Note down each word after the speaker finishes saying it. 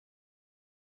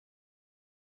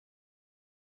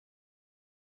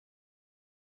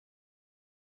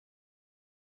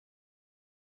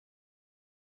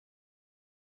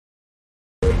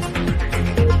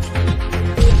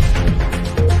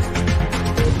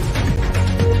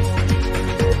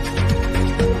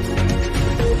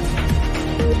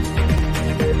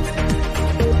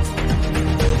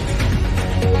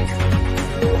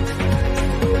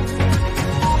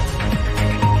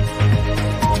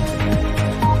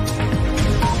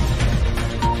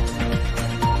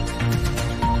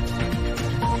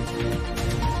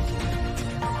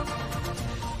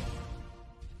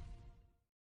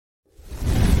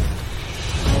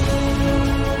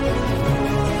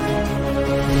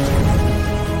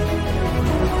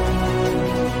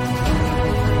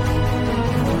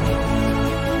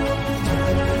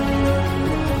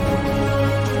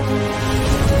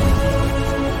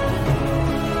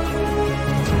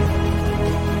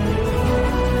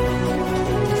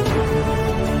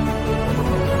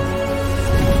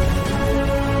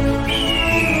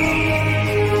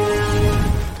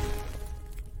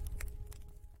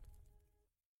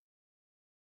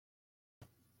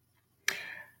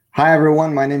Hi,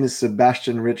 everyone. My name is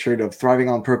Sebastian Richard of Thriving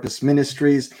on Purpose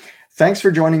Ministries. Thanks for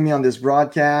joining me on this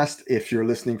broadcast. If you're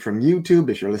listening from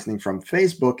YouTube, if you're listening from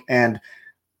Facebook, and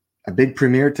a big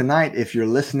premiere tonight, if you're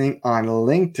listening on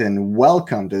LinkedIn,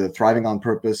 welcome to the Thriving on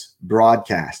Purpose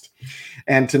broadcast.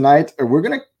 And tonight, we're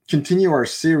going to continue our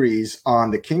series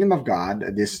on the Kingdom of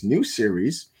God, this new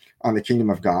series on the Kingdom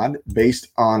of God, based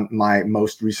on my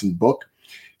most recent book,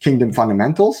 Kingdom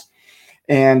Fundamentals.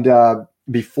 And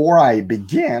before I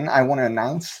begin, I want to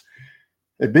announce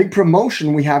a big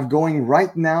promotion we have going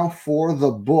right now for the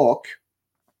book.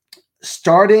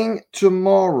 Starting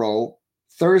tomorrow,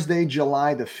 Thursday,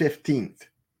 July the 15th.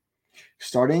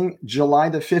 Starting July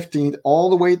the 15th,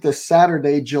 all the way to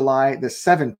Saturday, July the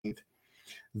 17th,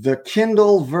 the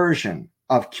Kindle version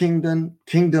of Kingdom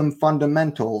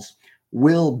Fundamentals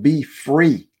will be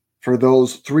free for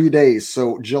those 3 days.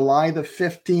 So July the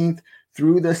 15th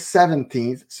through the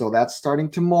 17th, so that's starting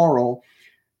tomorrow,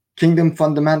 Kingdom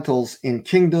Fundamentals in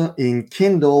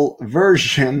Kindle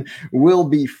version will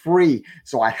be free.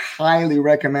 So I highly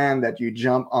recommend that you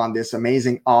jump on this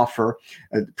amazing offer,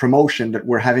 promotion that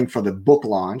we're having for the book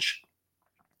launch.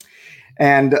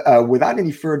 And without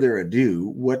any further ado,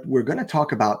 what we're going to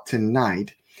talk about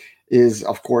tonight is,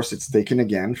 of course, it's taken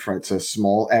again, it's a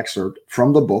small excerpt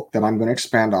from the book that I'm going to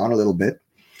expand on a little bit.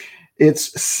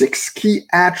 It's 6 key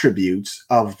attributes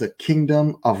of the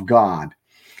Kingdom of God.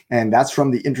 And that's from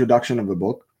the introduction of the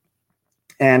book.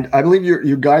 And I believe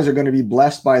you guys are going to be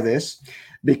blessed by this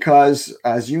because,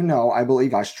 as you know,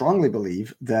 I strongly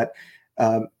believe that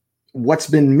what's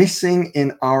been missing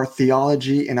in our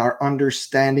theology, in our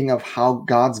understanding of how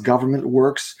God's government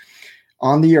works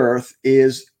on the earth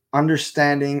is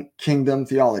understanding kingdom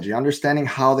theology, understanding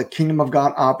how the kingdom of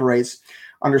God operates,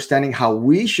 understanding how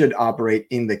we should operate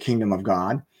in the kingdom of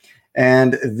God.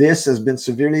 And this has been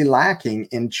severely lacking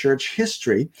in church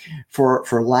history for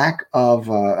lack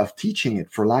of teaching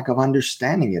it, for lack of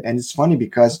understanding it. And it's funny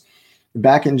because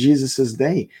back in Jesus's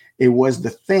day, it was the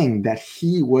thing that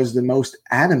he was the most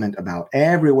adamant about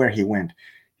everywhere he went.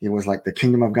 He was like, the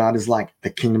kingdom of God is like, the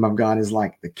kingdom of God is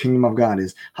like, the kingdom of God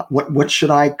is, what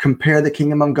should I compare the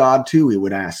kingdom of God to? He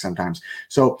would ask sometimes.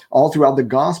 So all throughout the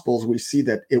Gospels, we see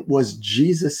that it was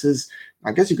Jesus's,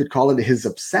 I guess you could call it his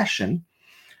obsession,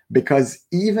 because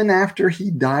even after he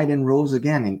died and rose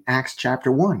again in Acts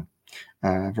chapter 1,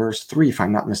 verse 3, if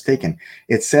I'm not mistaken,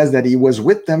 it says that he was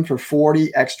with them for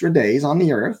 40 extra days on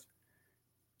the earth,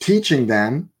 teaching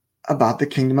them about the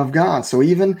kingdom of God. So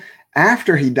even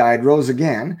after he died, rose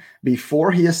again,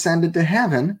 before he ascended to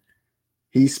heaven,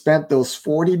 he spent those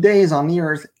 40 days on the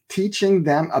earth teaching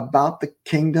them about the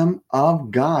kingdom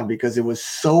of God, because it was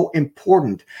so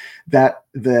important that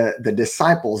the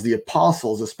disciples, the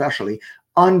apostles especially,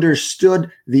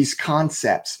 understood these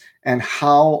concepts and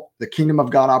how the kingdom of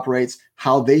God operates,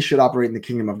 how they should operate in the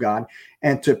kingdom of God,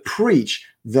 and to preach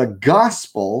the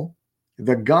gospel,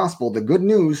 the good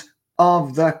news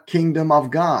of the kingdom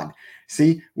of God.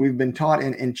 See, we've been taught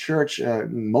in church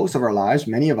most of our lives,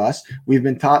 many of us, we've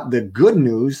been taught the good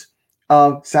news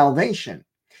of salvation,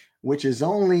 which is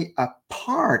only a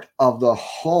part of the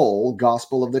whole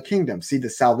gospel of the kingdom. See, the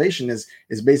salvation is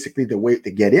basically the way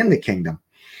to get in the kingdom.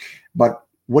 But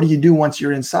what do you do once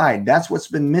you're inside? That's what's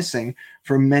been missing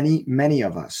for many, many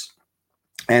of us.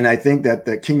 And I think that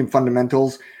the Kingdom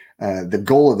Fundamentals, the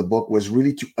goal of the book was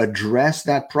really to address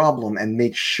that problem and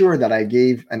make sure that I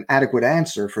gave an adequate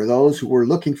answer for those who were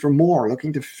looking for more,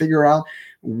 looking to figure out,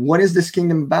 what is this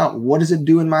kingdom about? What does it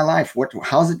do in my life?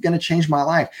 How's it going to change my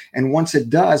life? And once it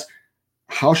does,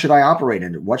 how should I operate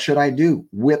in it? What should I do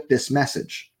with this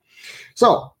message?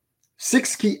 So,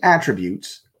 6 key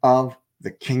attributes of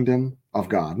the kingdom of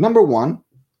God. Number 1,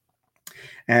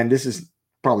 and this is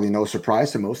probably no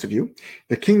surprise to most of you,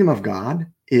 the kingdom of God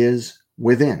is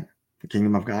within. The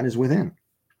kingdom of God is within.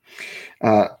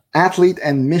 Athlete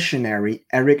and missionary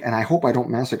Eric, and I hope I don't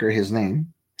massacre his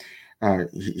name, Eric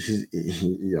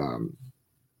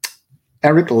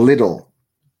Liddell,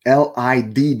 Liddell,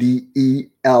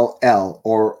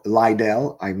 or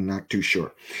Liddell, I'm not too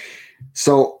sure.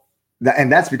 So,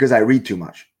 and that's because I read too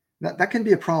much. That can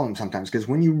be a problem sometimes, because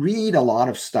when you read a lot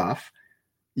of stuff,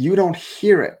 you don't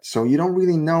hear it. So you don't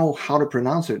really know how to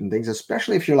pronounce certain things,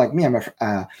 especially if you're like me. I'm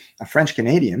a French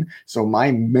Canadian. So I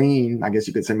guess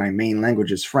you could say my main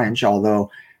language is French,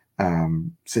 although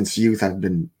since youth, I've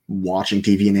been watching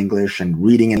TV in English and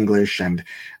reading English and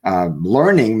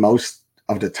learning most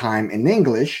of the time in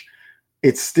English.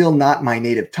 It's still not my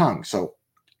native tongue. So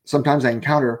sometimes I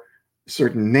encounter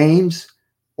certain names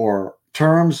or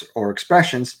terms or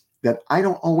expressions that I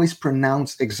don't always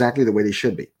pronounce exactly the way they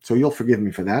should be. So you'll forgive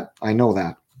me for that. I know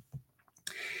that.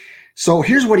 So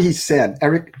here's what he said,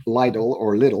 Eric Liddell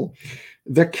or Little.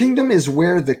 The kingdom is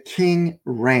where the king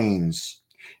reigns.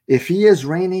 If he is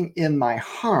reigning in my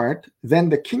heart, then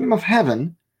the kingdom of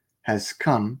heaven has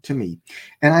come to me.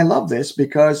 And I love this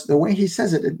because the way he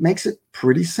says it, it makes it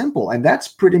pretty simple. And that's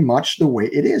pretty much the way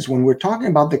it is. When we're talking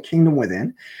about the kingdom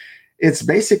within, it's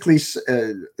basically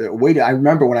a way to, I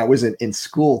remember when I was in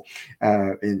school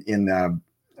in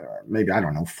maybe, I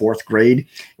don't know, fourth grade,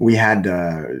 we had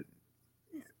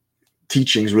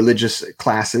teachings, religious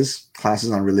classes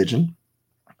on religion.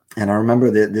 And I remember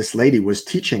that this lady was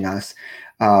teaching us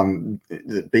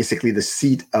basically the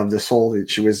seat of the soul.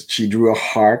 She drew a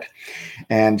heart,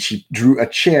 and she drew a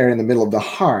chair in the middle of the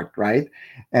heart, right?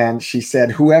 And she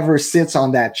said, whoever sits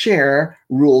on that chair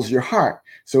rules your heart.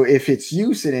 So if it's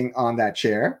you sitting on that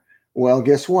chair, well,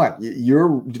 guess what?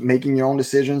 You're making your own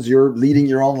decisions. You're leading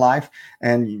your own life,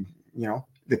 and you know,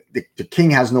 the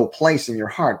king has no place in your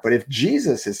heart. But if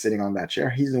Jesus is sitting on that chair,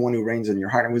 he's the one who reigns in your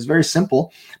heart. And it was very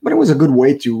simple, but it was a good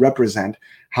way to represent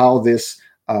how this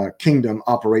kingdom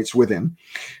operates within.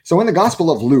 So in the Gospel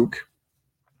of Luke,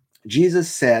 Jesus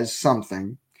says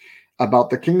something about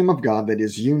the kingdom of God that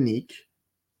is unique.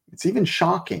 It's even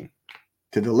shocking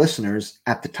to the listeners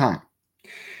at the time.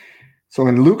 So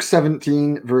in Luke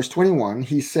 17, verse 21,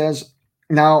 he says,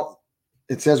 now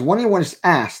it says, when he was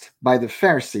asked by the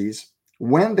Pharisees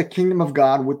when the kingdom of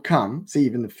God would come, see,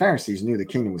 even the Pharisees knew the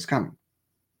kingdom was coming.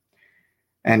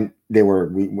 And they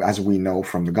were, as we know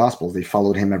from the Gospels, they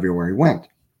followed him everywhere he went.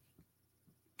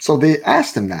 So they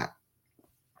asked him that,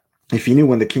 if he knew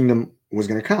when the kingdom was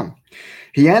going to come.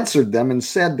 He answered them and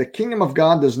said, the kingdom of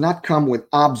God does not come with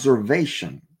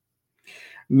observation,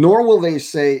 nor will they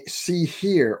say, see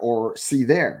here or see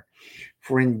there.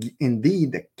 For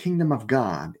indeed, the kingdom of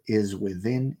God is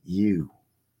within you.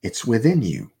 It's within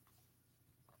you.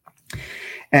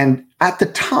 And at the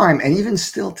time, and even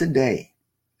still today,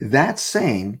 that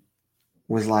saying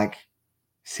was like,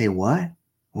 say what?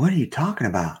 What are you talking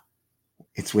about?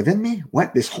 It's within me?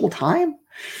 What, this whole time?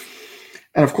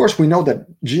 And of course, we know that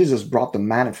Jesus brought the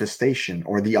manifestation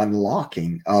or the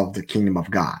unlocking of the kingdom of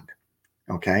God.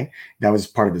 Okay, that was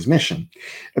part of his mission.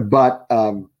 But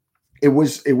it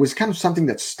was kind of something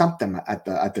that stumped them at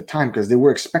the time, because they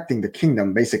were expecting the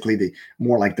kingdom, basically the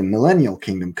more like the millennial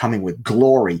kingdom, coming with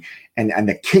glory and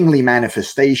the kingly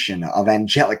manifestation of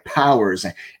angelic powers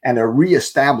and a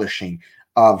reestablishing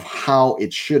of how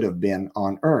it should have been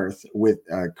on earth with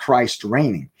Christ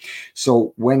reigning.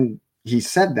 So when he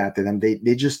said that to them,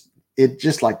 it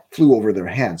just like flew over their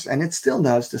heads, and it still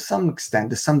does to some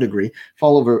extent, to some degree,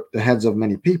 fall over the heads of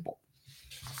many people.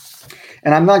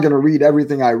 And I'm not going to read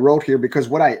everything I wrote here, because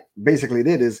what I basically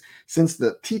did is, since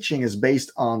the teaching is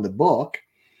based on the book,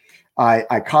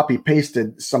 I copy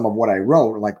pasted some of what I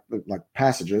wrote, like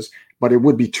passages, but it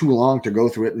would be too long to go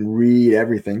through it and read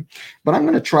everything. But I'm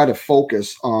going to try to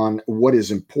focus on what is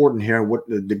important here, what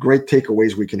the great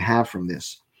takeaways we can have from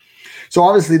this. So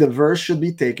obviously the verse should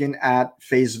be taken at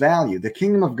face value. The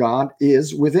kingdom of God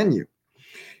is within you.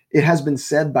 It has been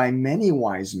said by many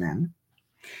wise men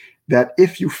that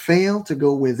if you fail to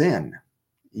go within,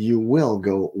 you will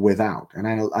go without. And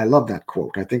I love that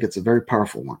quote. I think it's a very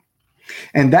powerful one.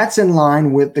 And that's in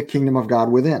line with the kingdom of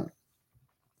God within.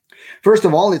 First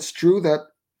of all, it's true that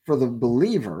for the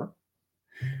believer,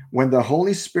 when the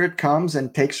Holy Spirit comes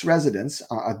and takes residence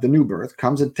at the new birth,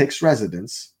 comes and takes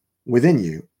residence within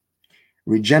you,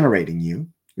 regenerating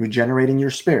your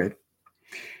spirit,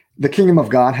 the kingdom of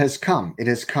God has come. It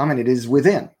has come and it is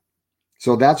within.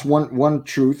 So that's one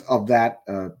truth of that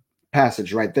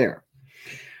passage right there.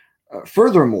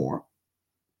 Furthermore,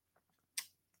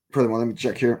 let me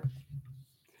check here.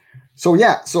 So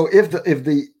yeah, so if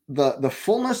the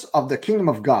fullness of the kingdom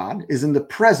of God is in the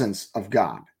presence of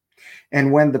God,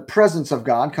 and when the presence of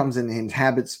God comes and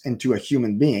inhabits into a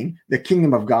human being, the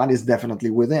kingdom of God is definitely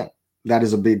within. That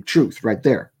is a big truth right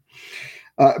there.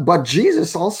 But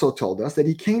Jesus also told us that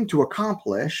he came to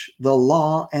accomplish the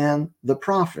law and the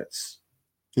prophets.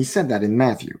 He said that in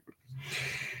Matthew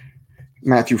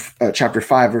chapter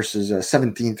 5, verses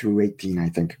 17 through 18, I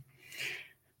think.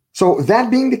 So that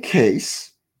being the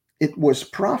case, it was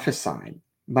prophesied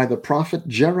by the prophet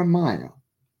Jeremiah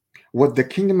what the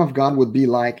kingdom of God would be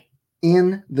like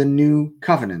in the new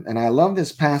covenant. And I love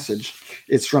this passage.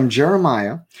 It's from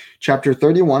Jeremiah chapter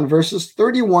 31, verses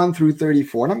 31 through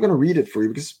 34. And I'm going to read it for you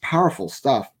because it's powerful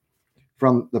stuff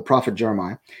from the prophet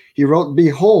Jeremiah. He wrote,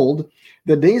 behold,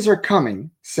 the days are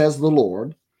coming, says the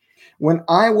Lord, when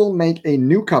I will make a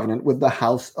new covenant with the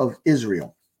house of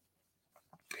Israel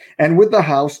and with the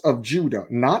house of Judah,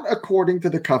 not according to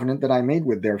the covenant that I made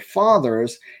with their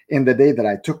fathers in the day that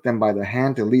I took them by the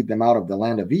hand to lead them out of the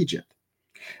land of Egypt.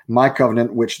 my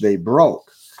covenant which they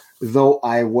broke, though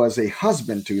I was a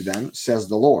husband to them, says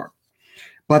the Lord.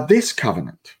 But this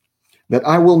covenant that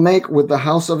I will make with the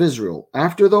house of Israel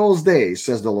after those days,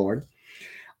 says the Lord,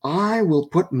 I will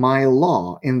put my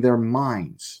law in their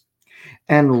minds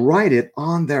and write it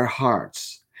on their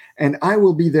hearts, and I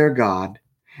will be their God,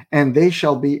 and they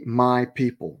shall be my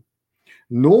people.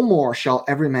 No more shall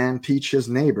every man teach his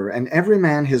neighbor, and every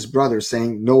man his brother,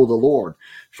 saying, Know the Lord,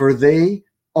 for they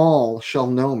all shall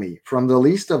know me, from the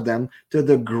least of them to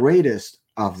the greatest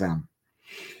of them,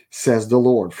 says the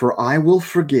Lord. For I will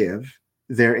forgive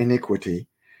their iniquity,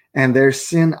 and their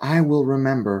sin I will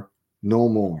remember no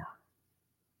more.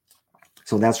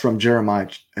 So that's from Jeremiah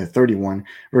 31,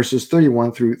 verses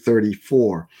 31 through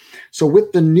 34. So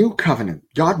with the new covenant,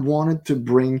 God wanted to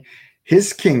bring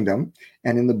his kingdom.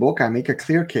 And in the book, I make a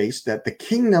clear case that the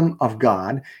kingdom of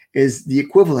God is the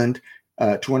equivalent,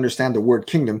 to understand the word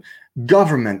kingdom,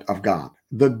 government of God,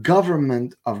 the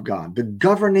government of God, the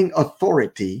governing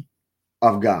authority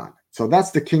of God. So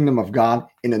that's the kingdom of God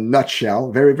in a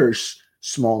nutshell, very, very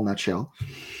small nutshell.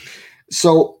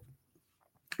 So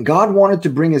God wanted to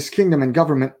bring his kingdom and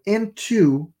government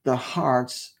into the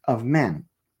hearts of men.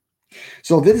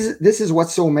 So this is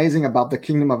what's so amazing about the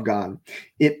kingdom of God.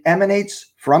 It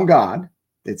emanates from God.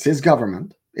 It's his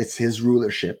government. It's his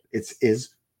rulership. It's his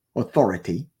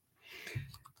authority.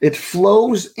 It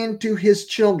flows into his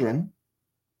children.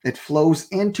 It flows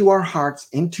into our hearts,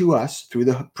 into us through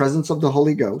the presence of the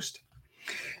Holy Ghost,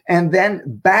 and then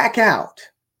back out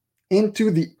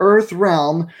into the earth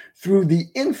realm through the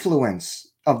influence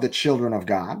of the children of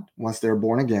God, once they're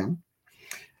born again,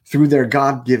 through their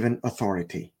God-given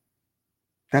authority.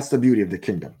 That's the beauty of the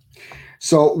kingdom.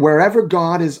 So wherever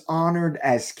God is honored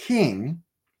as king,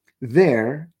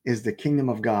 there is the kingdom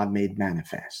of God made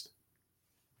manifest.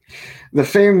 The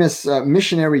famous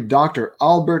missionary doctor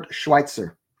Albert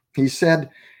Schweitzer, he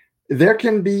said, there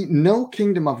can be no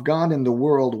kingdom of God in the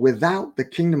world without the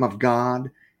kingdom of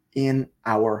God in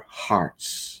our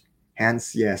hearts.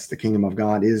 Hence, yes, the kingdom of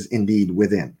God is indeed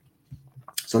within.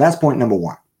 So that's point number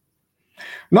one.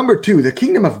 Number two, the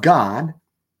kingdom of God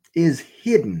is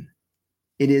hidden.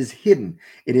 It is hidden.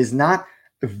 It is not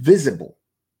visible.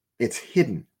 It's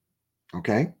hidden.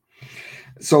 Okay?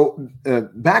 So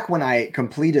back when I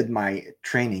completed my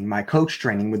training, my coach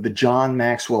training with the John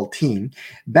Maxwell team,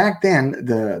 back then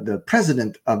the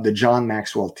president of the John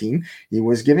Maxwell team, he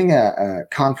was giving a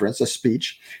conference, a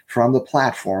speech from the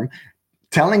platform,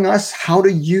 telling us how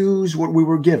to use what we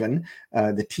were given,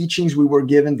 the teachings we were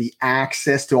given, the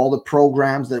access to all the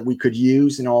programs that we could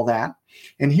use and all that.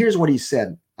 And here's what he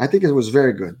said. I think it was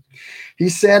very good. He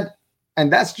said,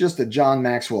 and that's just the John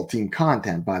Maxwell team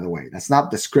content, by the way. That's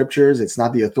not the scriptures. It's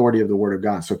not the authority of the word of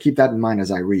God. So keep that in mind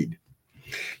as I read.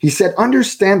 He said,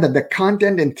 understand that the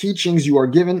content and teachings you are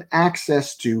given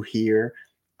access to here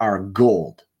are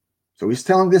gold. So he's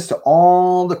telling this to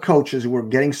all the coaches who were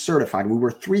getting certified. We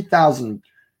were 3,000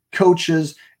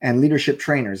 coaches and leadership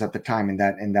trainers at the time in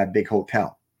that big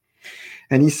hotel.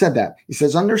 And he said that. He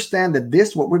says, understand that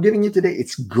this, what we're giving you today,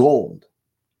 it's gold.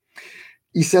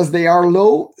 He says they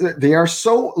are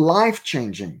so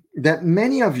life-changing that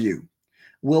many of you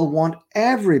will want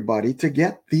everybody to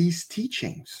get these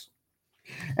teachings.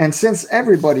 And since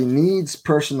everybody needs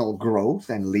personal growth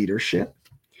and leadership,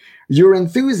 your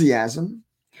enthusiasm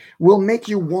will make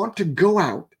you want to go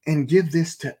out and give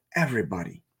this to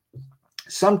everybody,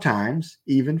 sometimes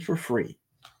even for free.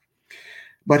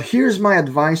 But here's my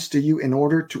advice to you in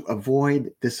order to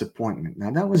avoid disappointment.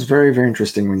 Now, that was very, very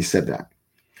interesting when he said that.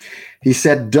 He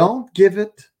said, don't give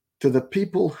it to the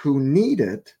people who need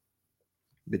it,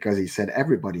 because he said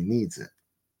everybody needs it.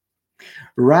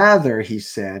 Rather, he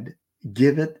said,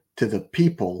 give it to the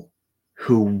people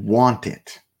who want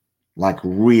it, like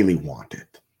really want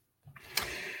it.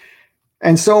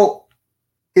 And so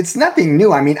it's nothing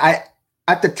new. I mean,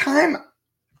 at the time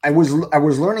I was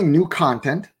learning new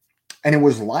content, and it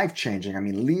was life-changing. I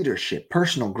mean, leadership,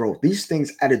 personal growth, these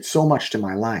things added so much to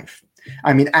my life.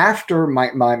 I mean, after my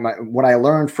what I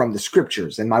learned from the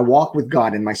scriptures and my walk with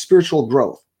God and my spiritual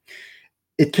growth,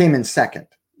 it came in second.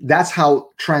 That's how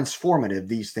transformative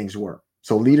these things were.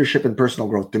 So leadership and personal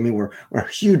growth to me were a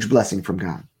huge blessing from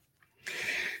God.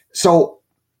 So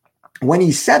when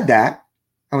he said that,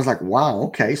 I was like, wow,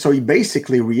 okay. So he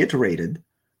basically reiterated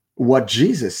what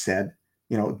Jesus said,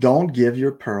 don't give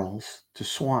your pearls to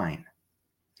swine.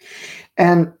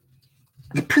 And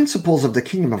the principles of the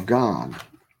kingdom of God,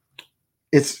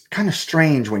 it's kind of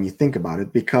strange when you think about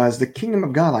it, because the kingdom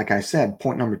of God, like I said,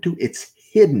 point number two, it's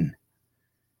hidden.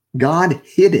 God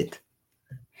hid it.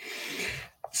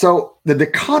 So the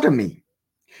dichotomy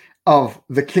of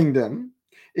the kingdom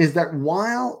is that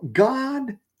while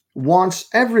God wants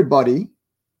everybody,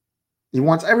 he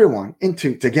wants everyone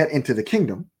to get into the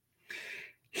kingdom,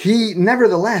 he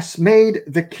nevertheless made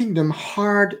the kingdom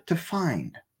hard to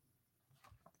find.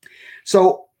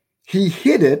 So he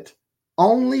hid it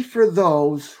only for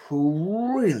those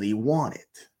who really want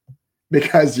it,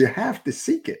 because you have to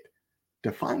seek it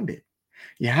to find it.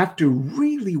 You have to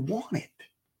really want it.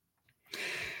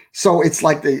 So it's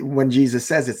like when Jesus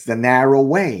says it's the narrow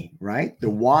way, right? The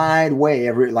wide way.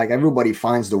 Everybody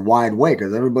finds the wide way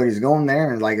because everybody's going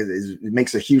there, and it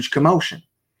makes a huge commotion.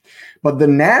 But the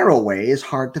narrow way is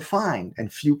hard to find,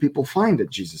 and few people find it,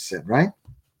 Jesus said, right?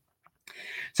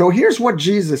 So here's what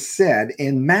Jesus said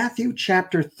in Matthew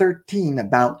chapter 13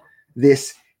 about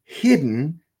this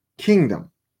hidden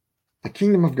kingdom. The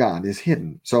kingdom of God is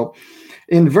hidden. So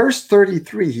in verse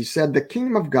 33, he said, the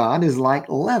kingdom of God is like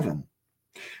leaven,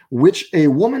 which a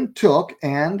woman took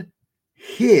and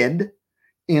hid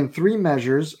in 3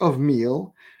 measures of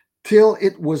meal till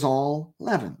it was all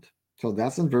leavened. So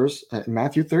that's in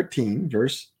Matthew 13,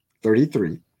 verse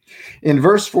 33. In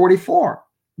verse 44,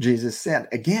 Jesus said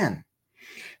again,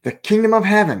 the kingdom of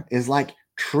heaven is like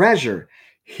treasure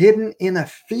hidden in a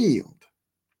field,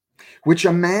 which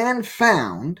a man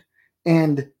found,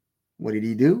 and what did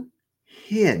he do?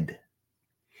 Hid.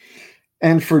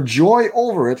 And for joy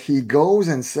over it, he goes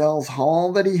and sells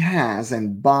all that he has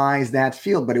and buys that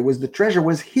field. But the treasure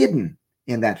was hidden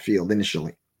in that field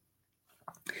initially.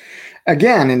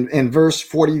 Again, in verse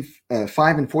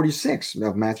 45 and 46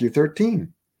 of Matthew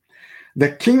 13,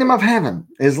 the kingdom of heaven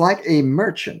is like a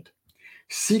merchant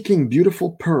seeking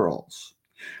beautiful pearls,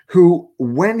 who,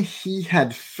 when he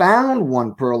had found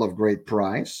one pearl of great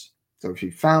price, so if he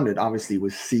found it, obviously he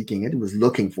was seeking it, he was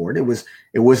looking for it.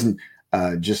 It wasn't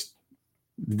just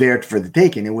there for the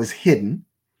taking, it was hidden.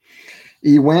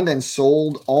 He went and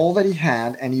sold all that he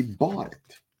had, and he bought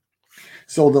it.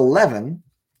 So the leaven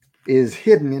is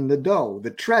hidden in the dough.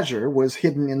 The treasure was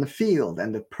hidden in the field,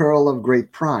 and the pearl of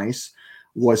great price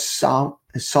was sought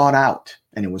out,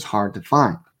 and it was hard to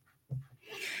find.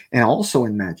 And also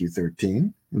in Matthew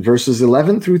 13, verses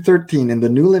 11 through 13, in the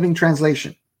New Living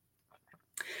Translation,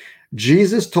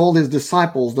 Jesus told his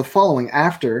disciples the following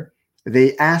after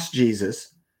they asked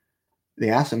Jesus. They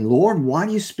asked him, Lord, why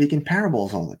do you speak in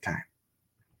parables all the time?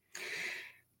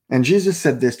 And Jesus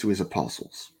said this to his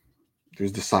apostles, to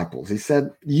his disciples. He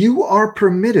said, you are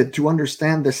permitted to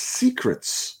understand the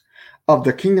secrets of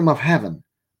the kingdom of heaven,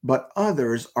 but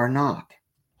others are not.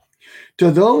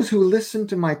 To those who listen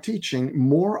to my teaching,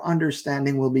 more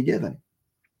understanding will be given,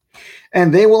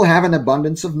 and they will have an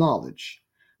abundance of knowledge.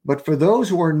 But for those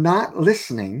who are not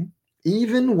listening,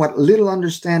 even what little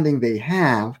understanding they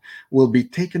have will be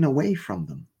taken away from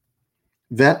them.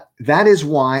 That is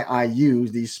why I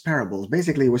use these parables.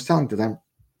 Basically, he was telling to them,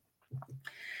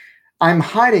 I'm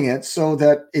hiding it so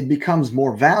that it becomes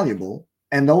more valuable,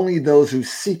 and only those who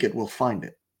seek it will find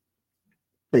it.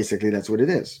 Basically, that's what it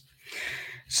is.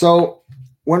 So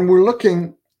when we're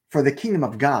looking for the kingdom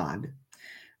of God,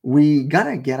 we got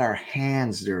to get our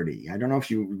hands dirty. I don't know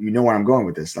if you know where I'm going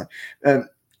with this.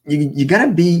 You got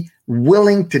to be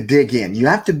willing to dig in. You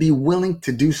have to be willing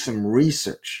to do some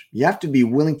research. You have to be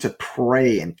willing to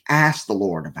pray and ask the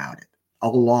Lord about it a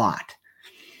lot.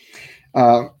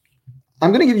 I'm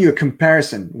going to give you a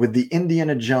comparison with the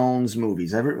Indiana Jones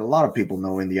movies. A lot of people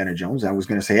know Indiana Jones. I was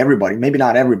going to say everybody, maybe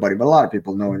not everybody, but a lot of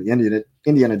people know the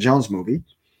Indiana Jones movie.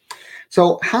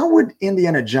 So how would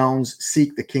Indiana Jones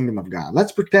seek the kingdom of God?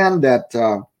 Let's pretend that,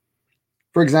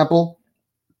 for example,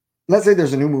 let's say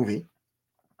there's a new movie,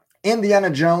 Indiana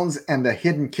Jones and the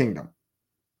Hidden Kingdom.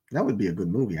 That would be a good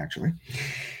movie, actually.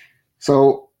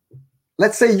 So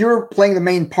let's say you're playing the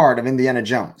main part of Indiana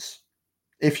Jones.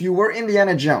 If you were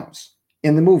Indiana Jones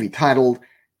in the movie titled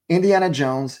Indiana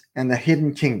Jones and the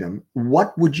Hidden Kingdom,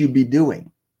 what would you be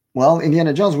doing? Well,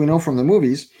 Indiana Jones, we know from the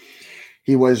movies,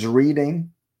 he was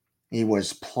reading, he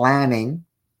was planning,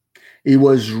 he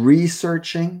was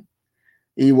researching,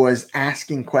 he was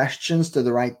asking questions to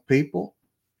the right people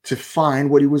to find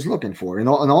what he was looking for in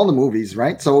all the movies,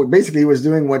 right? So basically he was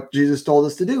doing what Jesus told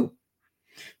us to do.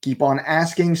 Keep on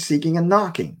asking, seeking, and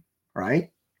knocking,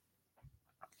 right?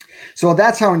 So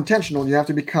that's how intentional you have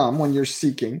to become when you're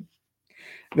seeking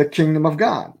the kingdom of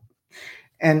God.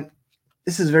 And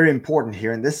this is very important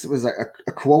here. And this was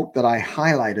a quote that I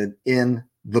highlighted in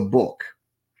the book.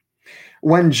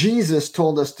 When Jesus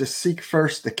told us to seek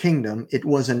first the kingdom, it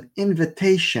was an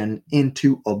invitation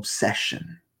into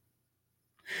obsession.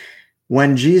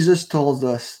 When Jesus told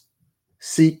us,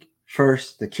 seek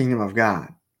first the kingdom of God,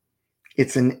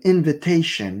 it's an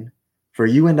invitation for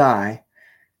you and I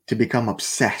to become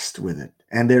obsessed with it,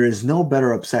 And there is no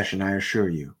better obsession, I assure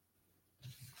you.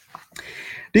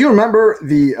 Do you remember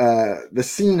the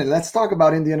scene? Let's talk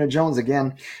about Indiana Jones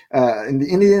again. In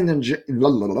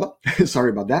the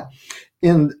sorry about that.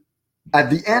 At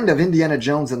the end of Indiana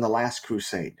Jones and the Last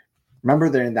Crusade, remember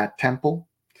they're in that temple.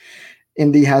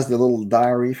 Indy has the little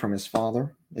diary from his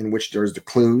father in which there's the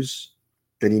clues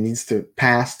that he needs to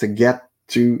pass to get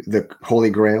to the Holy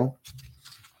Grail.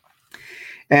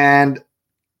 And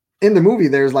in the movie,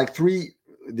 there's like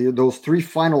those three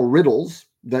final riddles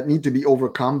that need to be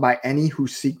overcome by any who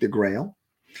seek the Grail.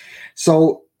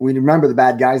 So we remember the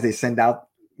bad guys, they send out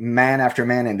man after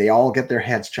man and they all get their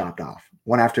heads chopped off,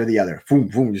 one after the other. Boom,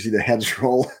 boom, you see the heads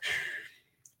roll.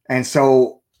 And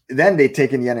so then they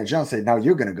take Indiana Jones and say, now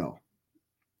you're going to go.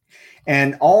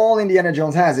 And all Indiana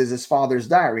Jones has is his father's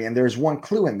diary. And there's one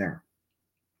clue in there.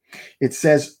 It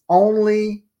says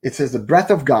the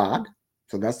breath of God.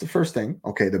 So that's the first thing.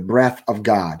 Okay, the breath of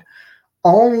God.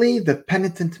 Only the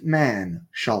penitent man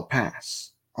shall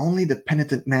pass. Only the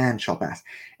penitent man shall pass.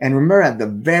 And remember, at the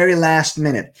very last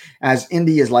minute, as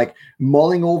Indy is like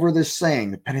mulling over this saying,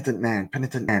 the penitent man,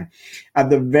 at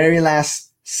the very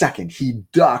last second, he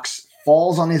ducks,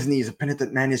 falls on his knees. The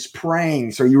penitent man is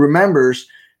praying. So he remembers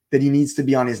that he needs to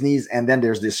be on his knees. And then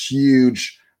there's this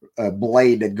huge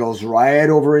blade that goes right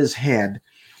over his head.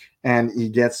 And he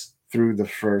gets through the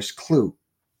first clue.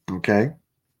 Okay.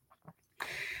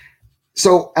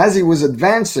 So as he was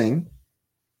advancing,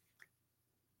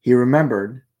 he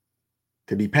remembered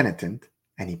to be penitent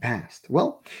and he passed.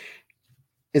 Well,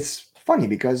 it's funny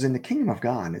because in the kingdom of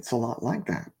God, it's a lot like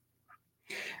that.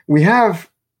 We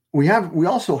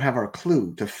also have our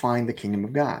clue to find the kingdom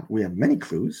of God. We have many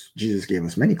clues. Jesus gave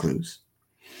us many clues.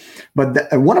 But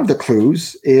one of the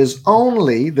clues is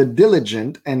only the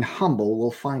diligent and humble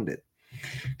will find it.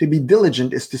 To be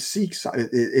diligent is to seek,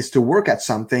 is to work at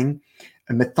something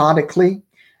methodically,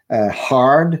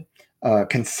 hard,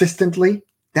 consistently.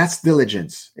 That's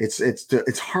diligence.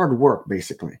 It's hard work,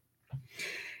 basically.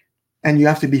 And you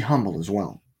have to be humble as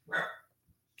well.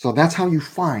 So that's how you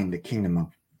find the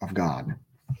kingdom of God.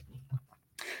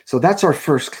 So that's our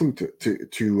first clue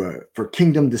for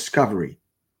kingdom discovery,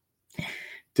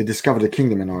 to discover the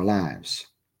kingdom in our lives.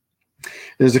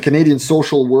 There's a Canadian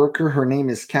social worker. Her name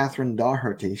is Catherine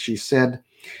Doherty. She said,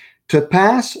 to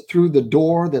pass through the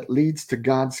door that leads to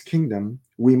God's kingdom,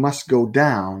 we must go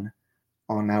down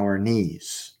on our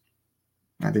knees.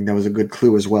 I think that was a good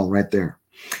clue as well right there.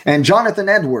 And Jonathan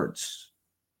Edwards,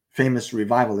 famous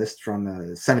revivalist from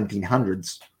the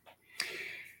 1700s,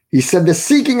 he said, the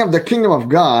seeking of the kingdom of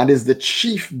God is the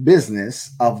chief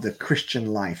business of the Christian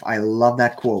life. I love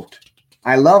that quote.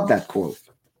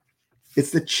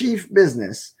 It's the chief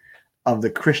business of the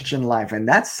Christian life. And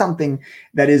that's something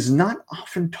that is not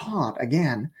often taught,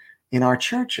 again, in our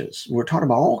churches. We're taught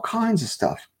about all kinds of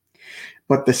stuff.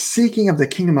 But the seeking of the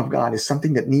kingdom of God is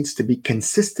something that needs to be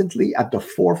consistently at the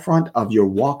forefront of your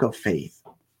walk of faith.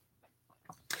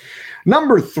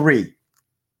 Number three,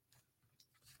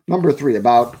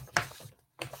 about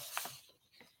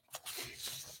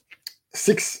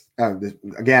six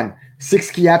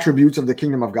key attributes of the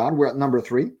kingdom of God. We're at number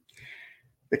 3.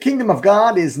 The kingdom of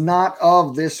God is not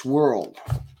of this world.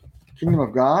 The kingdom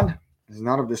of God is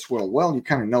not of this world. Well, you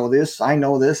kind of know this. I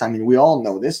know this. I mean, we all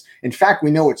know this. In fact,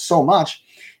 we know it so much.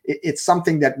 It's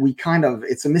something that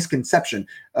it's a misconception.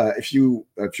 If you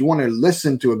want to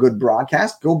listen to a good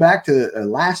broadcast, go back to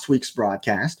last week's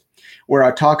broadcast where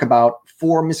I talk about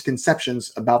 4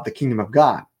 misconceptions about the kingdom of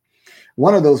God.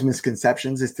 One of those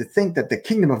misconceptions is to think that the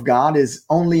kingdom of God is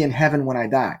only in heaven when I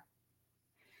die.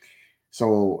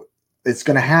 So it's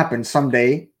going to happen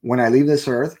someday when I leave this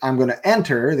earth. I'm going to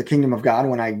enter the kingdom of God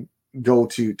when I go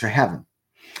to heaven.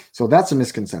 So that's a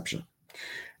misconception.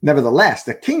 Nevertheless,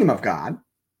 the kingdom of God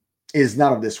is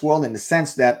not of this world in the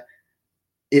sense that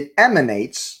it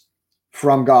emanates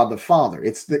from God the Father.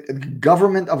 It's the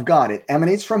government of God. It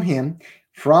emanates from him,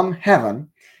 from heaven,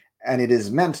 and it is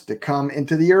meant to come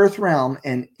into the earth realm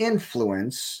and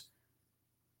influence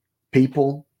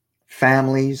people,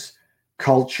 families,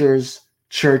 cultures,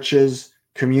 churches,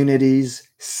 communities,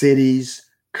 cities,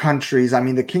 countries. I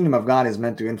mean, the kingdom of God is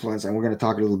meant to influence, and we're going to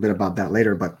talk a little bit about that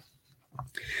later. But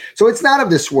so it's not of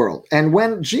this world. And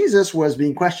when Jesus was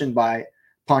being questioned by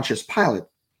Pontius Pilate,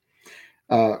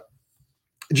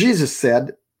 Jesus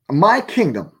said, my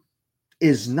kingdom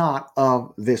is not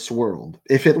of this world.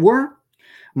 If it were,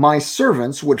 my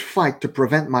servants would fight to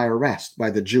prevent my arrest by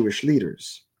the Jewish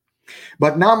leaders.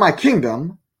 But now my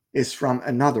kingdom is from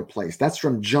another place. That's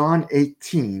from John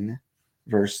 18,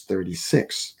 verse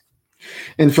 36.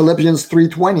 In Philippians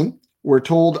 3:20, we're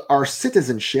told our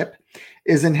citizenship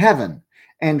is in heaven,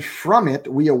 and from it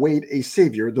we await a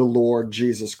Savior, the Lord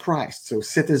Jesus Christ. So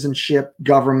citizenship,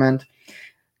 government,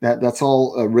 that's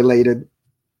all related.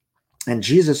 And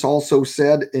Jesus also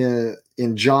said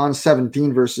in John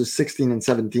 17, verses 16 and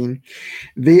 17,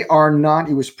 they are not,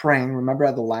 he was praying. Remember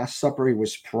at the Last Supper, he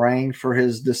was praying for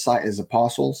his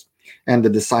apostles and the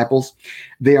disciples.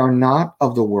 They are not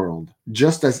of the world,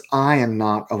 just as I am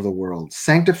not of the world.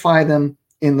 Sanctify them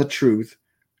in the truth.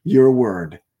 Your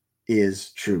word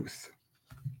is truth.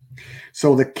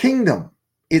 So the kingdom,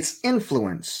 its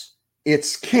influence,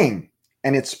 its king,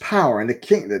 and its power, and the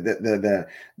king, the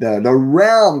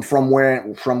realm from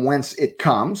whence it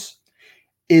comes,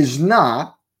 is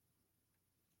not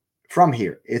from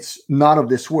here. It's not of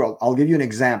this world. I'll give you an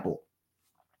example.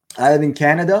 I live in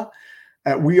Canada.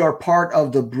 We are part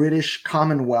of the British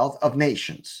Commonwealth of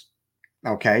Nations.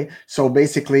 Okay, so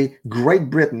basically, Great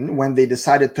Britain, when they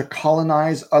decided to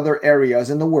colonize other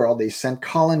areas in the world, they sent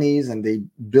colonies and they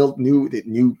built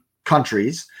new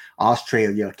countries: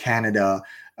 Australia, Canada,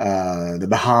 the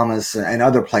Bahamas, and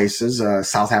other places,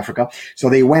 South Africa. So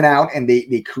they went out and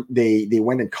they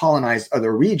went and colonized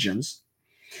other regions.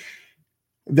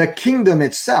 The kingdom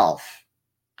itself,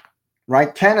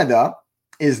 right? Canada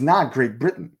is not Great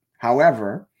Britain.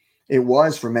 However, it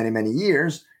was for many, many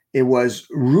years. It was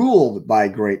ruled by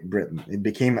Great Britain. It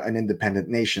became an independent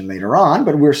nation later on,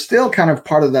 but we're still kind of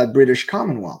part of that British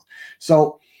Commonwealth.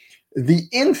 So the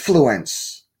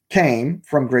influence came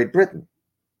from Great Britain.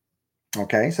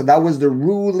 Okay, so that was the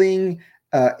ruling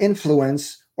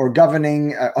influence or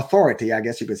governing authority, I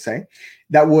guess you could say,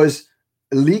 that was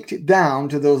leaked down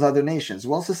to those other nations.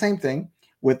 Well, it's the same thing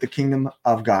with the kingdom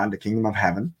of God, the kingdom of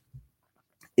heaven.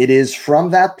 It is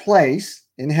from that place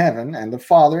in heaven and the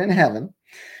Father in heaven.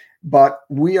 But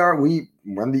when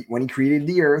he created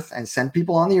the earth and sent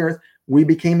people on the earth, we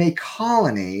became a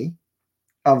colony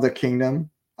of the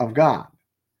kingdom of God.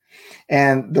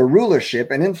 And the rulership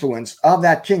and influence of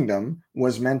that kingdom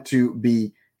was meant to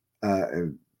be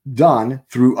done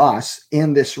through us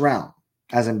in this realm,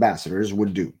 as ambassadors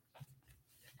would do.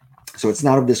 So it's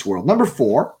not of this world. Number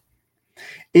 4,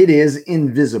 it is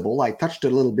invisible. I touched a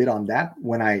little bit on that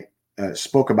when I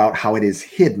spoke about how it is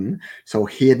hidden. So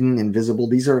hidden, invisible,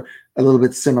 these are a little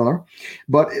bit similar,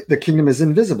 but the kingdom is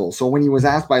invisible. So when he was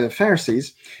asked by the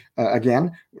Pharisees,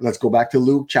 again, let's go back to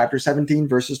Luke chapter 17,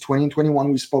 verses 20 and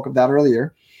 21. We spoke of that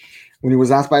earlier. When he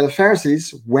was asked by the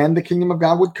Pharisees when the kingdom of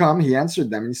God would come, he answered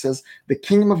them. He says, the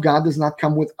kingdom of God does not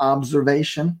come with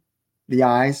observation, the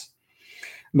eyes,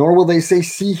 nor will they say,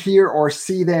 see here or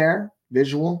see there,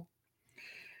 visual.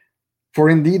 For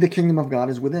indeed, the kingdom of God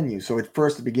is within you. So it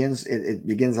begins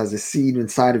as a seed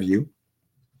inside of you.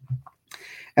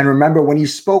 And remember, when he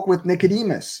spoke with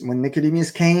Nicodemus, when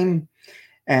Nicodemus came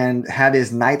and had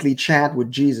his nightly chat with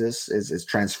Jesus, his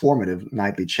transformative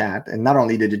nightly chat, and not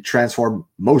only did it transform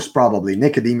most probably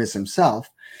Nicodemus himself,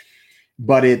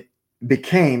 but it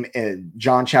became,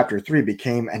 John chapter 3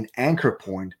 became an anchor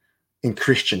point in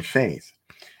Christian faith.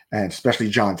 And especially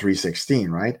John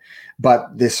 3:16, right?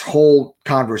 But this whole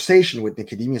conversation with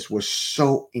Nicodemus was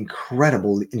so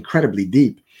incredibly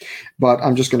deep. But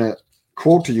I'm just going to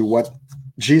quote to you what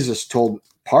Jesus told,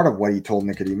 part of what he told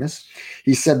Nicodemus.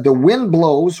 He said, the wind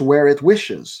blows where it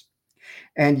wishes,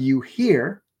 and you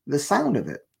hear the sound of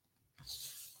it,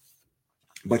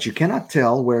 but you cannot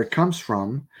tell where it comes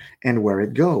from and where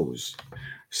it goes.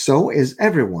 So is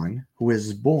everyone who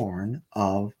is born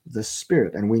of the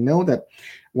Spirit. And we know that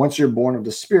once you're born of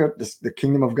the Spirit, the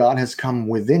kingdom of God has come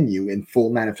within you in full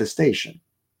manifestation.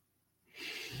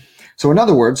 So in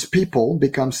other words, people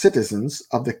become citizens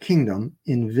of the kingdom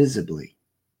invisibly.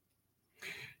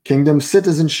 Kingdom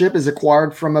citizenship is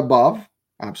acquired from above,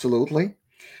 absolutely,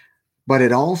 but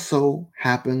it also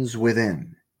happens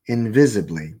within,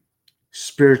 invisibly,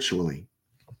 spiritually.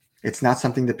 It's not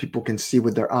something that people can see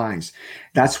with their eyes.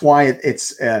 That's why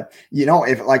it's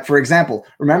if, like, for example,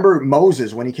 remember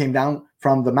Moses when he came down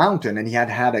from the mountain and he had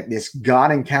this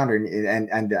God encounter,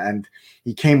 and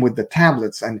he came with the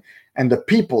tablets and the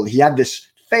people. He had this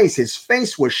face. His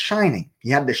face was shining. He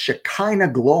had the Shekinah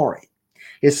glory.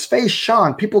 His face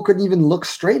shone. People couldn't even look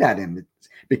straight at him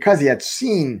because he had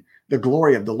seen the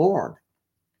glory of the Lord.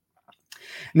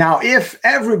 Now, if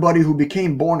everybody who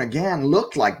became born again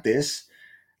looked like this,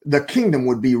 the kingdom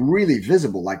would be really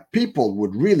visible. Like, people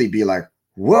would really be like,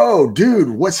 whoa,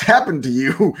 dude, what's happened to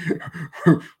you?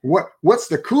 What's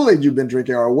the Kool-Aid you've been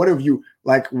drinking? Or what have you,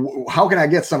 like, how can I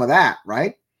get some of that,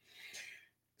 right?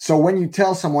 So when you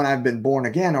tell someone I've been born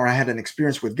again or I had an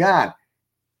experience with God,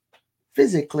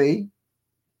 physically,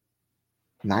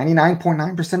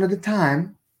 99.9% of the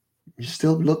time, you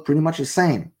still look pretty much the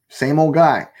same old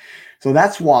guy. So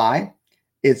that's why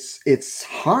it's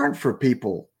hard for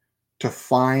people to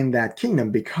find that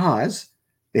kingdom because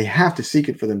they have to seek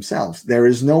it for themselves. There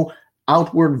is no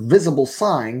outward visible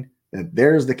sign that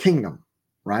there's the kingdom,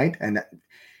 right? And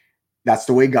that's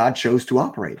the way God chose to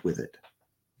operate with it.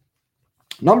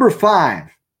 Number 5,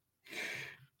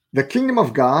 the kingdom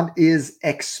of God is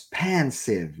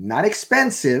expansive, not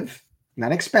expensive,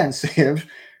 not expensive.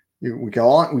 We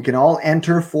can all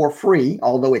enter for free,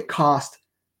 although it cost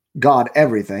God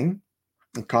everything.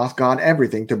 It cost God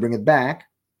everything to bring it back,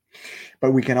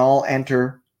 but we can all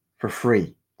enter for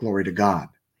free. Glory to God.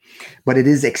 But it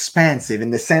is expansive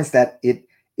in the sense that it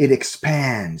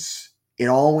expands. It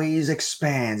always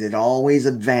expands. It always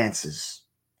advances.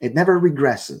 It never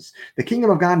regresses. The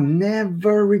kingdom of God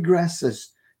never regresses.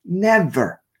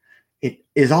 Never. It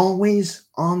is always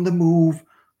on the move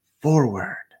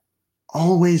forward.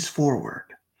 Always forward.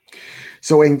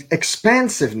 So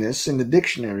expansiveness in the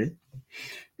dictionary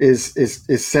is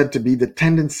said to be the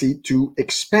tendency to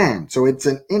expand. So it's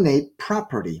an innate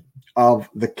property of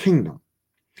the kingdom.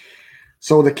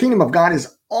 So the kingdom of God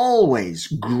is always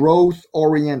growth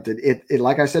oriented. It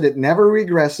like I said, it never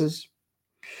regresses.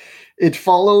 It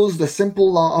follows the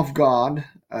simple law of God,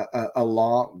 a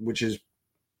law which is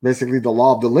basically the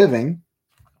law of the living,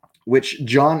 which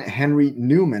John Henry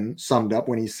Newman summed up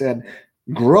when he said,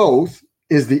 growth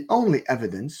is the only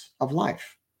evidence of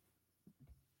life.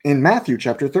 In Matthew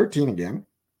chapter 13 again,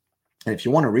 and if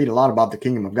you want to read a lot about the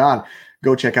kingdom of God,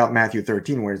 go check out Matthew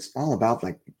 13, where it's all about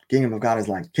like kingdom of God is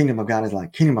like, kingdom of God is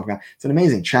like, kingdom of God. It's an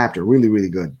amazing chapter, really, really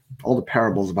good. All the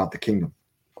parables about the kingdom.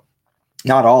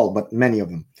 Not all, but many of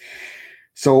them.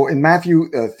 So in Matthew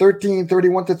 13,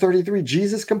 31 to 33,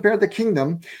 Jesus compared the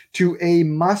kingdom to a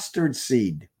mustard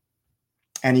seed.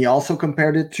 And he also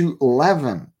compared it to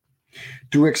leaven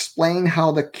to explain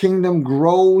how the kingdom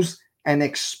grows and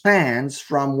expands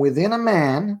from within a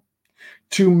man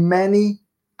to many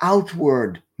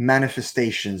outward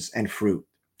manifestations and fruit.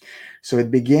 So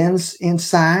it begins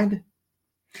inside,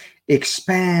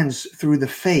 expands through the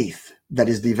faith that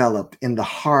is developed in the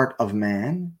heart of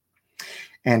man.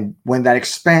 And when that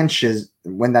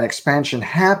expansion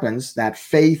happens, that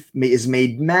faith is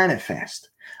made manifest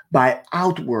by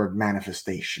outward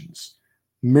manifestations,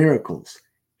 miracles,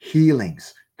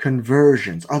 healings,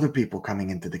 conversions, other people coming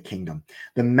into the kingdom.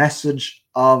 The message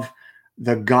of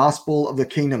the gospel of the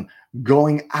kingdom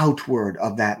going outward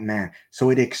of that man. So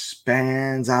it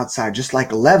expands outside, just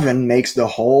like leaven makes the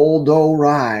whole dough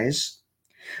rise,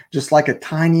 just like a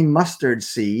tiny mustard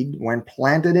seed, when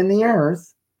planted in the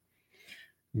earth,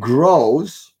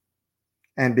 grows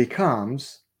and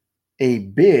becomes a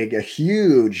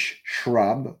huge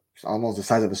shrub, almost the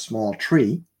size of a small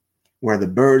tree, where the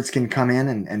birds can come in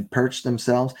and perch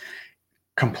themselves.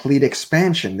 Complete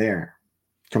expansion there.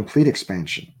 Complete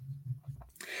expansion.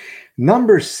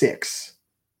 Number 6,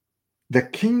 the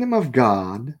kingdom of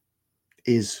God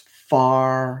is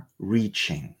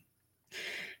far-reaching.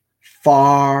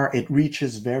 Far, it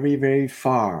reaches very, very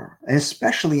far, and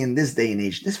especially in this day and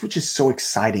age, this which is so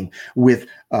exciting with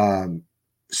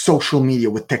social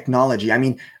media, with technology. I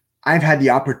mean, I've had the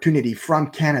opportunity from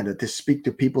Canada to speak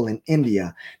to people in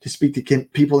India, to speak to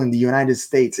people in the United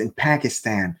States, in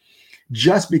Pakistan,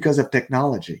 just because of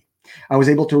technology. I was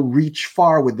able to reach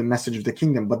far with the message of the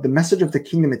kingdom, but the message of the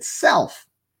kingdom itself,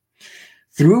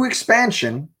 through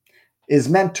expansion, is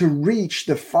meant to reach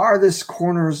the farthest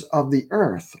corners of the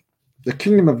earth. The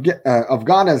kingdom of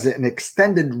God has an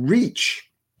extended reach.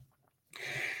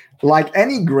 Like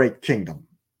any great kingdom,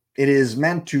 it is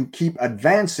meant to keep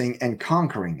advancing and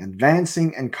conquering,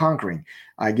 advancing and conquering.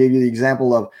 I gave you the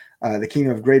example of the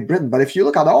kingdom of Great Britain, but if you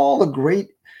look at all the great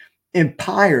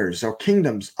empires or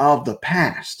kingdoms of the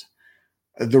past,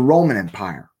 the Roman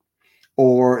Empire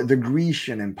or the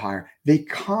Grecian Empire, they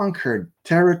conquered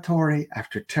territory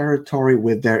after territory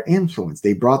with their influence.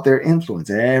 They brought their influence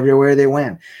everywhere they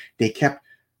went. They kept,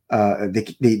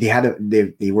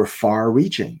 they were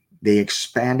far-reaching. They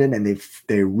expanded and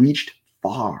they reached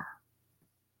far.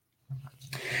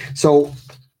 So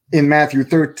in Matthew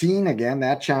 13, again,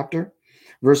 that chapter,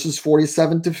 verses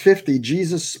 47 to 50,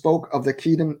 Jesus spoke of the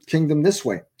kingdom this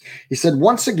way. He said,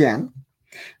 once again,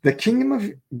 the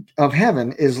kingdom of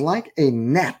heaven is like a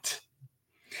net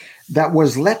that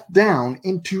was let down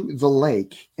into the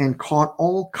lake and caught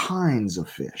all kinds of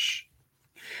fish.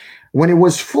 When it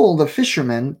was full, the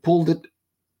fishermen pulled it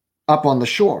up on the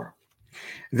shore.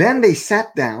 Then they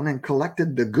sat down and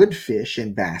collected the good fish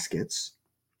in baskets.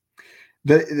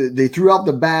 They threw out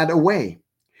the bad away.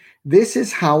 This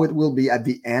is how it will be at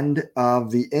the end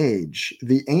of the age.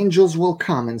 The angels will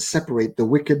come and separate the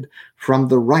wicked from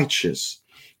the righteous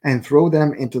and throw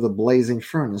them into the blazing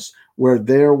furnace, where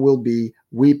there will be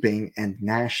weeping and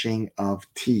gnashing of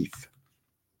teeth.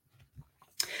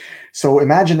 So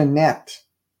imagine a net.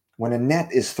 When a net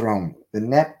is thrown, the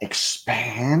net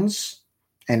expands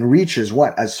and reaches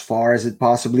what? As far as it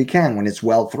possibly can when it's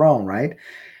well thrown, right?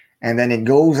 And then it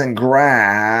goes and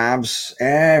grabs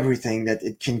everything that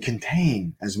it can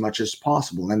contain as much as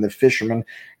possible. And the fishermen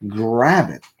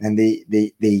grab it, and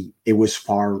it was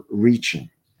far reaching.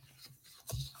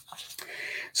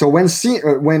 So when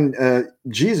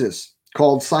Jesus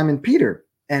called Simon Peter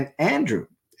and Andrew,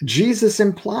 Jesus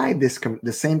implied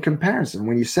the same comparison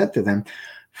when he said to them,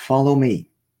 "Follow me,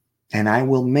 and I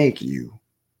will make you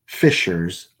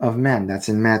fishers of men." That's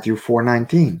in Matthew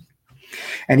 4:19.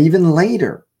 And even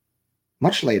later,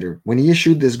 much later, when he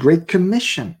issued this great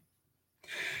commission,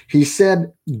 he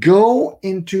said, "Go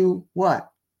into"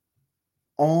 what?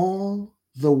 All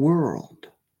the world,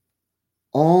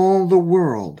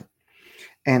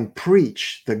 and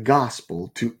preach the gospel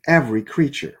to every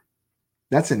creature.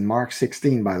 That's in Mark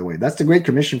 16, by the way. That's the Great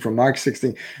Commission from Mark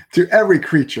 16, to every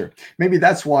creature. Maybe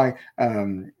that's why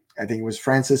I think it was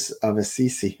Francis of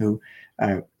Assisi who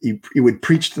he would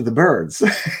preach to the birds.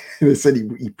 They said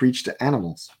he preached to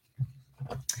animals.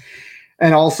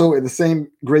 And also in the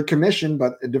same Great Commission,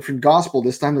 but a different gospel,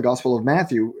 this time the Gospel of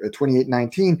Matthew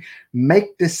 28:19,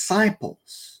 make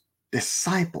disciples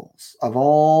of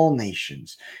all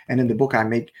nations. And in the book I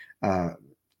make,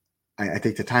 I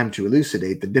take the time to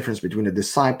elucidate the difference between a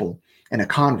disciple and a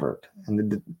convert.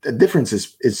 And the difference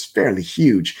is fairly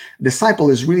huge. A disciple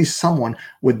is really someone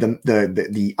with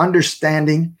the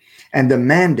understanding and the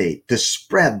mandate to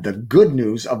spread the good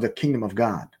news of the kingdom of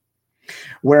God.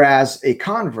 Whereas a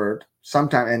convert,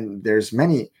 sometimes, and there's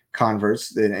many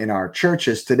converts in our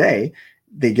churches today,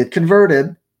 they get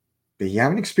converted. They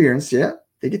haven't experienced yet.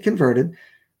 They get converted,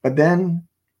 but then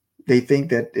they think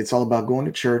that it's all about going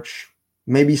to church.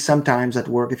 Maybe sometimes at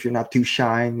work, if you're not too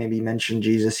shy, maybe mention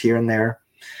Jesus here and there.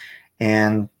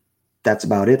 And that's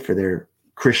about it for their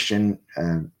Christian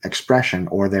expression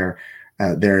or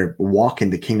their walk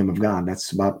in the kingdom of God.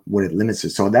 That's about what it limits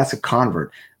it. So that's a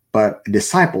convert. But a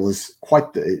disciple is quite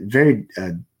very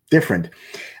different.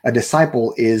 A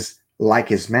disciple is like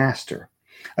his master.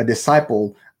 A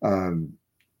disciple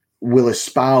will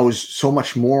espouse so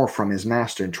much more from his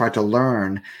master and try to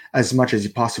learn as much as he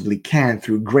possibly can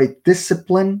through great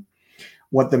discipline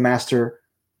what the master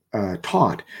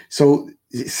taught. So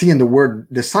see, in the word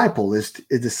disciple is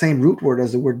the same root word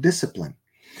as the word discipline.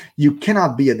 You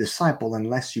cannot be a disciple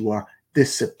unless you are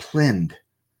disciplined.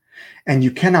 And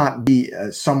you cannot be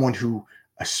someone who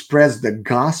spreads the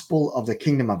gospel of the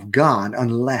kingdom of God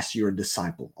unless you're a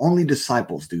disciple. Only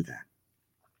disciples do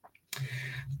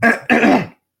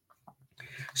that.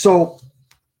 So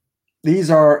these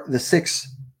are the six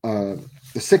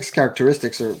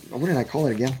characteristics, or what did I call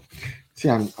it again? See,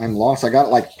 I'm lost. I got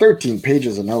like 13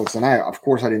 pages of notes, and of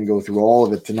course I didn't go through all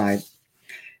of it tonight.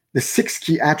 The 6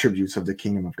 key attributes of the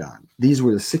kingdom of God. These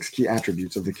were the 6 key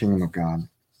attributes of the kingdom of God.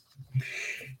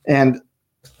 And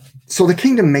so the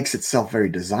kingdom makes itself very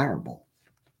desirable.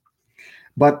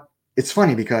 But it's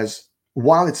funny because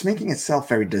while it's making itself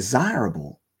very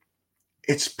desirable,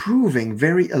 it's proving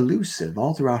very elusive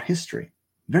all throughout history.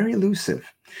 Very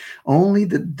elusive. Only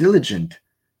the diligent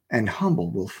and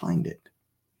humble will find it.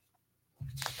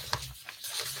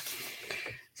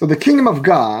 So the kingdom of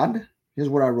God, here's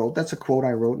what I wrote. That's a quote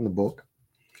I wrote in the book.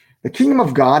 The kingdom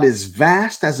of God is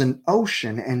vast as an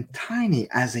ocean and tiny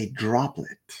as a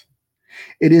droplet.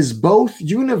 It is both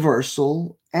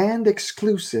universal and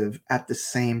exclusive at the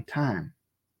same time.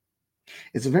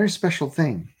 It's a very special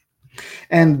thing.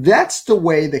 And that's the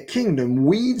way the kingdom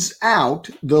weeds out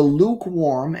the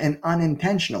lukewarm and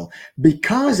unintentional,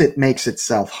 because it makes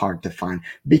itself hard to find,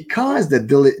 because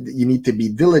you need to be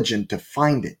diligent to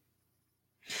find it.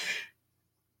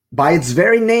 By its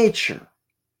very nature,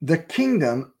 the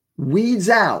kingdom weeds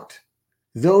out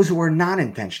those who are not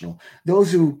intentional,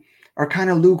 those who are kind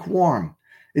of lukewarm.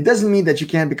 It doesn't mean that you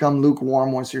can't become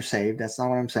lukewarm once you're saved. That's not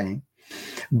what I'm saying.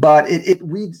 But it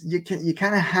weeds. You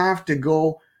kind of have to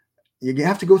go. You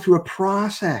have to go through a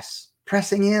process,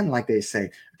 pressing in, like they say,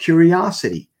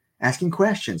 curiosity, asking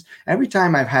questions. Every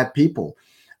time I've had people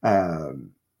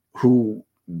who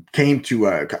came to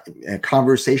a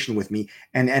conversation with me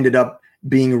and ended up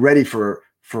being ready for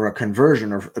a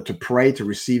conversion or to pray to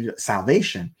receive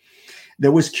salvation,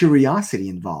 there was curiosity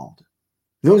involved.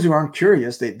 Those who aren't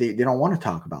curious, they don't want to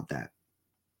talk about that.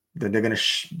 They're going to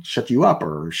shut you up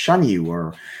or shun you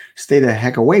or stay the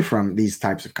heck away from these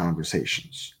types of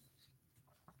conversations.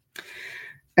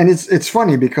 And it's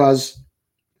funny because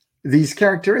these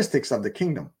characteristics of the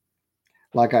kingdom,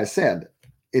 like I said,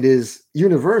 it is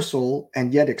universal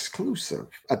and yet exclusive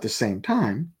at the same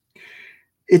time,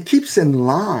 it keeps in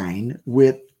line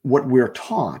with what we're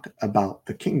taught about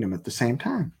the kingdom at the same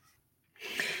time.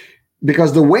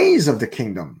 Because the ways of the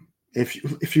kingdom,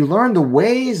 if you learn the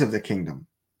ways of the kingdom,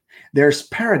 there's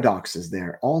paradoxes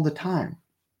there all the time.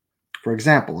 For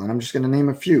example, and I'm just going to name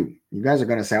a few. You guys are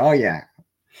going to say, oh yeah,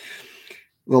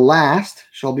 the last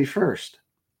shall be first.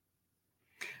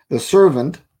 The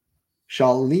servant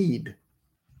shall lead.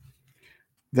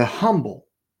 The humble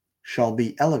shall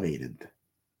be elevated.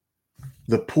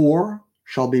 The poor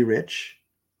shall be rich,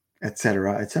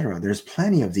 etc., etc. There's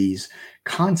plenty of these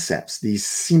concepts, these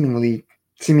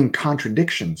seeming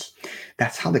contradictions.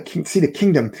 That's how the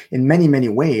kingdom in many, many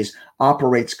ways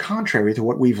operates contrary to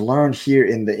what we've learned here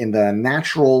in the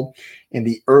natural, in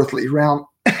the earthly realm.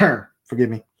 Forgive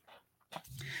me.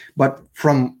 But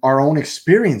from our own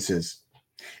experiences,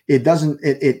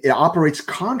 it operates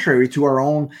contrary to our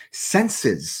own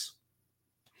senses.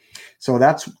 So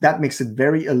that makes it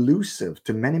very elusive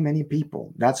to many, many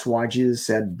people. That's why Jesus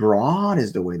said, broad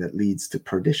is the way that leads to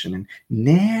perdition, and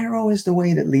narrow is the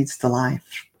way that leads to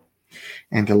life,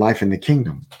 and to life in the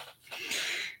kingdom.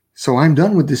 So I'm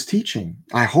done with this teaching.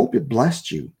 I hope it blessed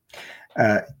you.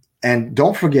 And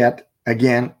don't forget,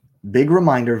 again, big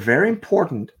reminder, very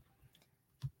important,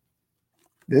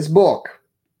 this book,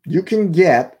 you can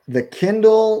get the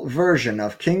Kindle version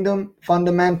of Kingdom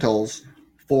Fundamentals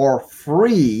for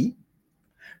free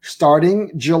starting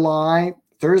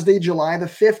Thursday, July the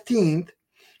 15th,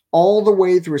 all the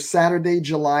way through Saturday,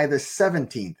 July the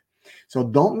 17th. So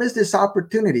don't miss this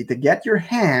opportunity to get your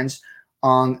hands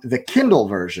on the Kindle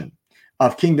version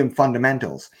of Kingdom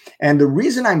Fundamentals. And the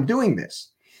reason I'm doing this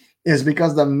is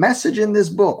because the message in this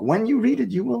book, when you read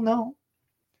it, you will know.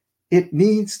 It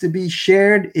needs to be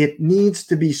shared. It needs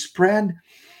to be spread.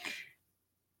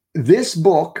 This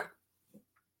book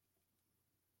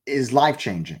is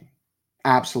life-changing.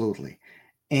 Absolutely.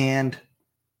 And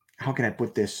how can I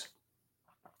put this?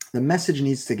 The message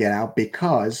needs to get out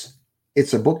because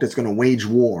it's a book that's going to wage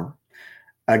war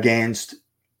against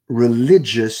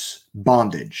religious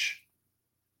bondage.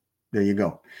 There you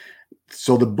go.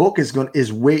 So the book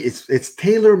it's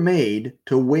tailor-made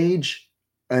to wage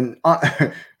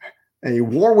a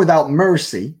war without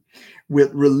mercy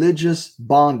with religious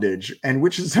bondage, and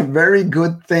which is a very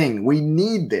good thing. We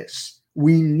need this.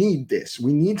 We need this.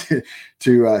 We need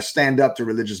to stand up to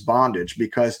religious bondage,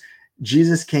 because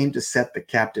Jesus came to set the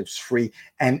captives free,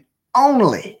 and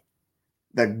only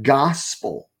the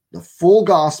gospel, the full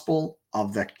gospel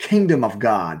of the kingdom of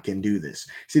God can do this.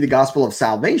 See, the gospel of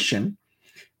salvation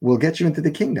will get you into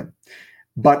the kingdom,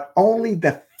 but only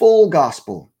the full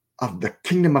gospel of the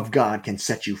kingdom of God can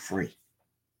set you free.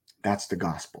 That's the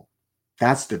gospel.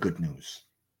 That's the good news.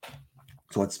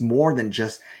 So it's more than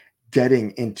just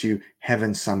getting into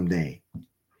heaven someday.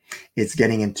 It's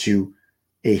getting into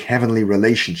a heavenly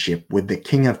relationship with the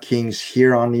King of Kings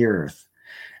here on the earth,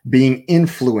 being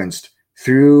influenced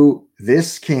through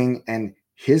this king and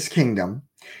his kingdom,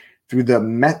 through the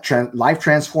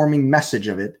life-transforming message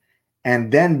of it,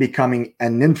 and then becoming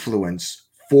an influence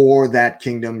for that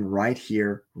kingdom right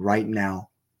here, right now,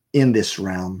 in this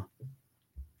realm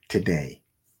today.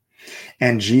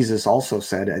 And Jesus also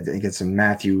said, I think it's in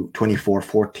Matthew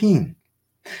 24:14,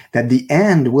 that the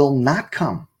end will not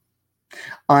come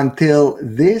until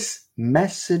this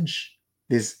message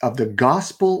of the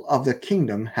gospel of the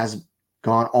kingdom has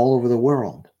gone all over the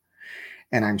world.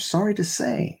 And I'm sorry to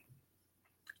say,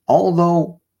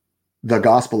 although the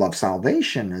gospel of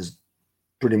salvation has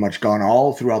pretty much gone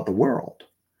all throughout the world,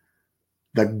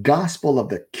 the gospel of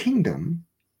the kingdom,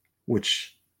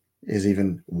 which is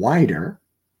even wider,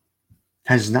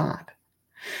 has not.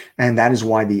 And that is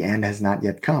why the end has not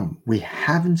yet come. We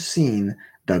haven't seen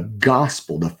the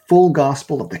gospel, the full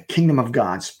gospel of the kingdom of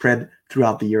God spread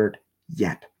throughout the earth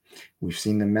yet. We've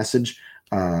seen the message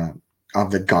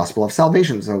of the gospel of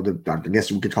salvation. So I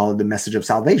guess we could call it the message of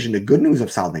salvation, the good news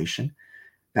of salvation.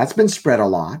 That's been spread a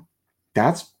lot.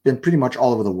 That's been pretty much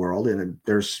all over the world. And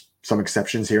there's some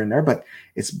exceptions here and there, but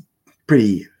it's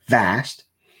pretty vast.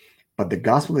 But the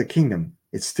gospel of the kingdom,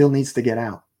 it still needs to get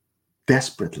out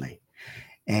desperately.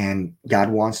 And God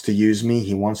wants to use me.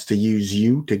 He wants to use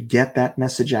you to get that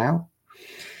message out.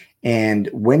 And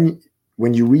when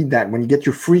you read that, when you get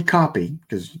your free copy,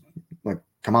 because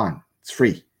come on, it's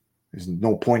free. There's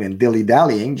no point in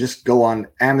dilly-dallying. Just go on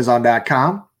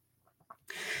Amazon.com,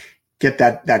 get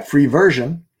that free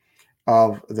version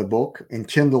of the book in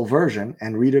Kindle version,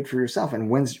 and read it for yourself. And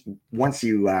once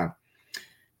you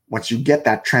get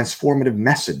that transformative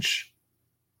message,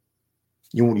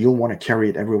 you'll want to carry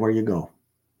it everywhere you go.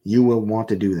 You will want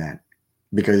to do that.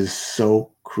 because it's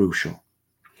so crucial.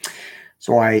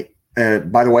 So by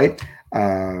the way,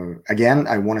 again,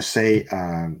 I want to say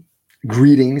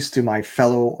greetings to my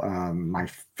fellow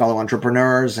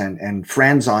entrepreneurs and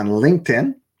friends on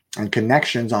LinkedIn and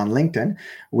connections on LinkedIn,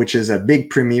 which is a big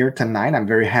premiere tonight. I'm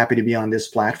very happy to be on this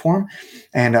platform,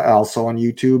 and also on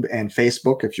YouTube and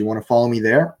Facebook if you want to follow me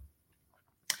there.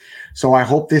 So I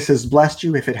hope this has blessed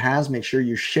you. If it has, make sure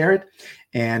you share it.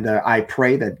 And I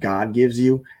pray that God gives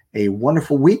you a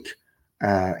wonderful week.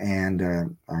 And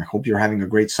I hope you're having a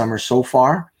great summer so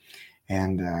far.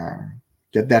 And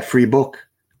get that free book.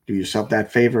 Do yourself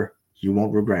that favor. You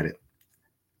won't regret it.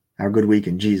 Have a good week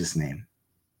in Jesus' name.